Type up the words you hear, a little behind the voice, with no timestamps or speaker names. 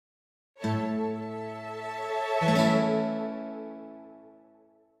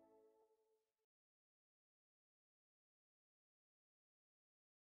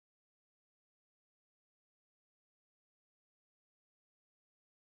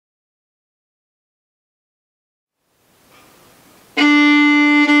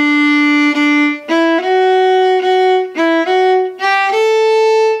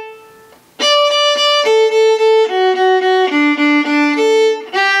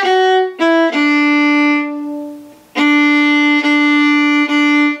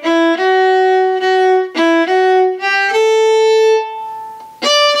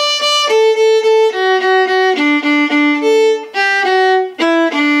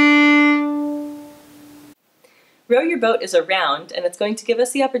Row Your Boat is a round, and it's going to give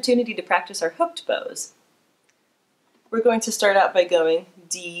us the opportunity to practice our hooked bows. We're going to start out by going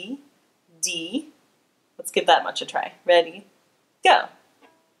D, D. Let's give that much a try. Ready? Go.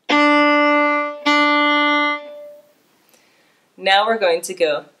 Now we're going to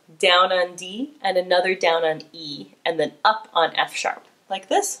go down on D and another down on E and then up on F sharp, like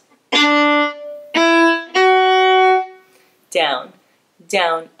this. Down,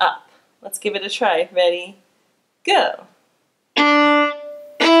 down, up. Let's give it a try. Ready? Go.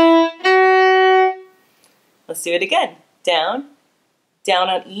 Let's do it again. Down, down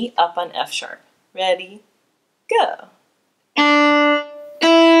on E, up on F sharp. Ready? Go.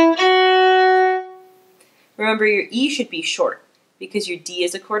 Remember, your E should be short because your D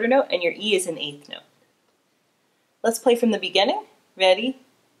is a quarter note and your E is an eighth note. Let's play from the beginning. Ready?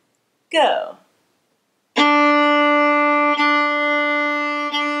 Go.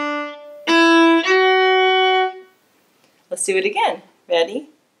 Let's do it again. Ready?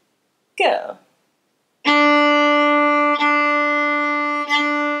 Go.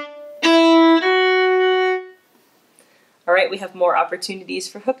 All right, we have more opportunities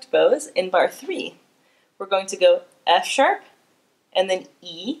for hooked bows in bar 3. We're going to go F sharp and then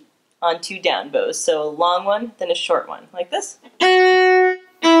E on 2 down bows. So a long one, then a short one, like this.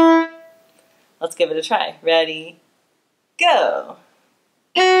 Let's give it a try. Ready? Go.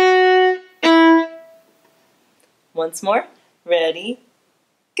 Once more. Ready?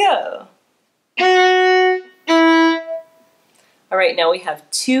 Go. All right, now we have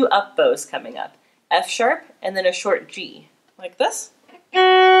 2 up bows coming up. F sharp and then a short G, like this.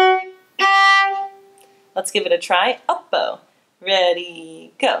 Let's give it a try. Up bow.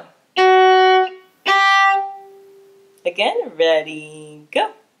 Ready, go. Again, ready,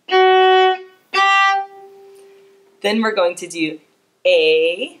 go. Then we're going to do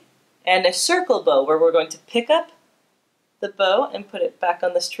A and a circle bow where we're going to pick up the bow and put it back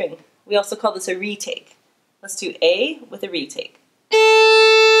on the string. We also call this a retake. Let's do A with a retake.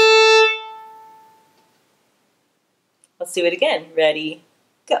 Let's do it again. Ready,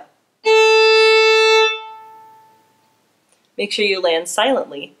 go. Make sure you land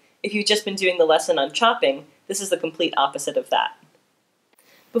silently. If you've just been doing the lesson on chopping, this is the complete opposite of that.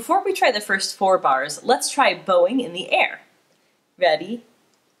 Before we try the first 4 bars, let's try bowing in the air. Ready,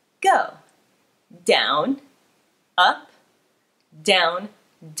 go. Down, up, down,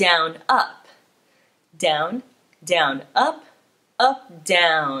 down, up. Down, down, up,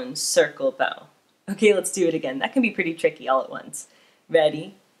 down, circle bow. Okay, let's do it again. That can be pretty tricky all at once.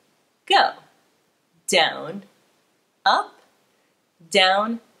 Ready, go. Down, up,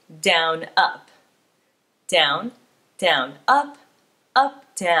 down, down, up. Down, down, up,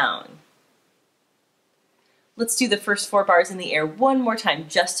 down. Let's do the first 4 bars in the air one more time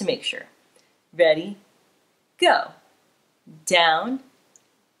just to make sure. Ready, go. Down,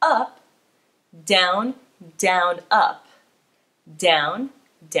 up, down, down, up. Down,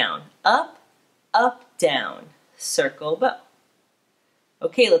 down, up, down, circle bow.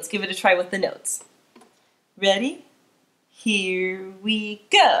 Okay, let's give it a try with the notes. Ready? Here we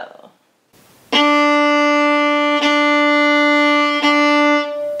go.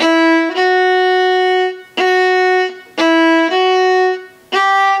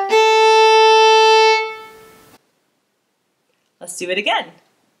 Let's do it again.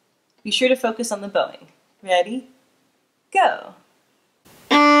 Be sure to focus on the bowing. Ready? Go.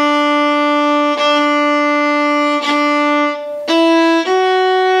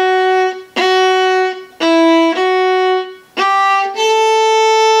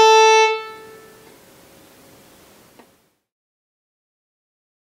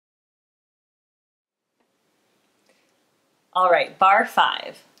 All right, bar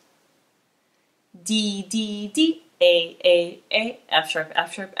 5. D, D, D, A, F sharp,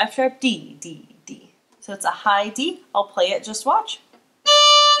 F sharp, F sharp, D, D, D. So it's a high D. I'll play it, just watch.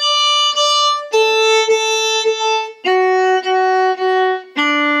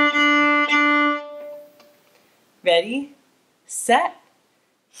 Ready, set,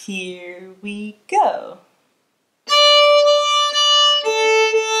 here we go.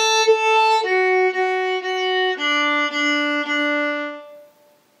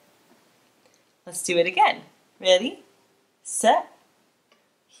 Let's do it again. Ready, set,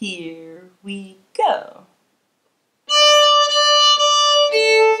 here we go.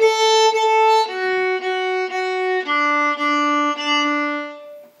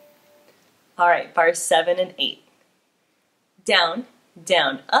 All right, bars 7 and 8. Down,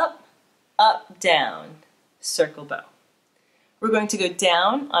 down, up, down, circle bow. We're going to go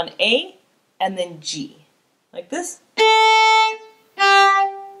down on A and then G, like this.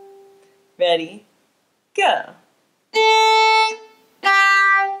 Ready, go.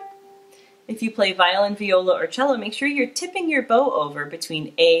 If you play violin, viola, or cello, make sure you're tipping your bow over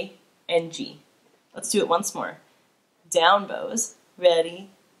between A and G. Let's do it once more. Down bows, ready,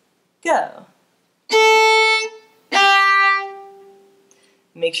 go.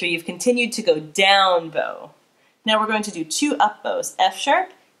 Make sure you've continued to go down bow. Now we're going to do 2 up bows, F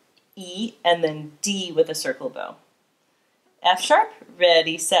sharp, E, and then D with a circle bow. F sharp,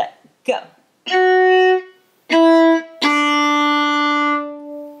 ready, set, go.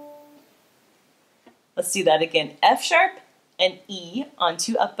 Let's do that again. F sharp and E on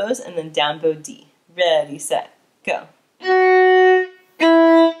 2 up bows and then down bow D. Ready, set, go.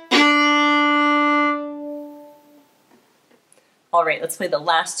 All right, let's play the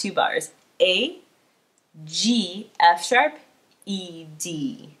last 2 bars. A, G, F sharp, E,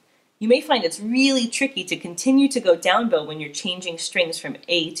 D. You may find it's really tricky to continue to go down bow when you're changing strings from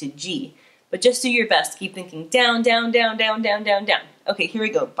A to G, but just do your best. Keep thinking down, down, down, down, down, down, down. Okay, here we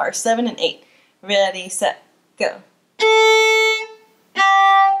go. Bar 7 and 8. Ready, set, go.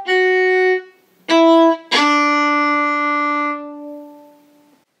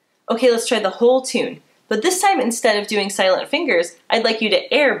 Okay, let's try the whole tune. But this time, instead of doing silent fingers, I'd like you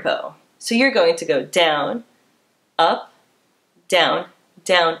to air bow. So you're going to go down, up, down,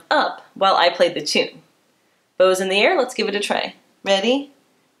 down, up, while I play the tune. Bows in the air, let's give it a try. Ready,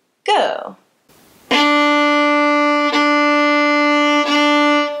 go.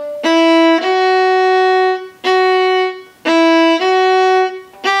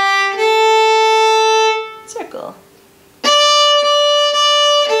 Circle.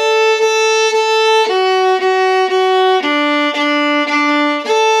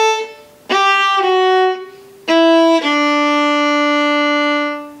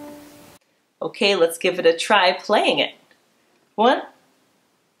 Okay, let's give it a try playing it. 1,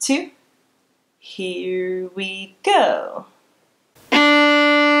 2, here we go.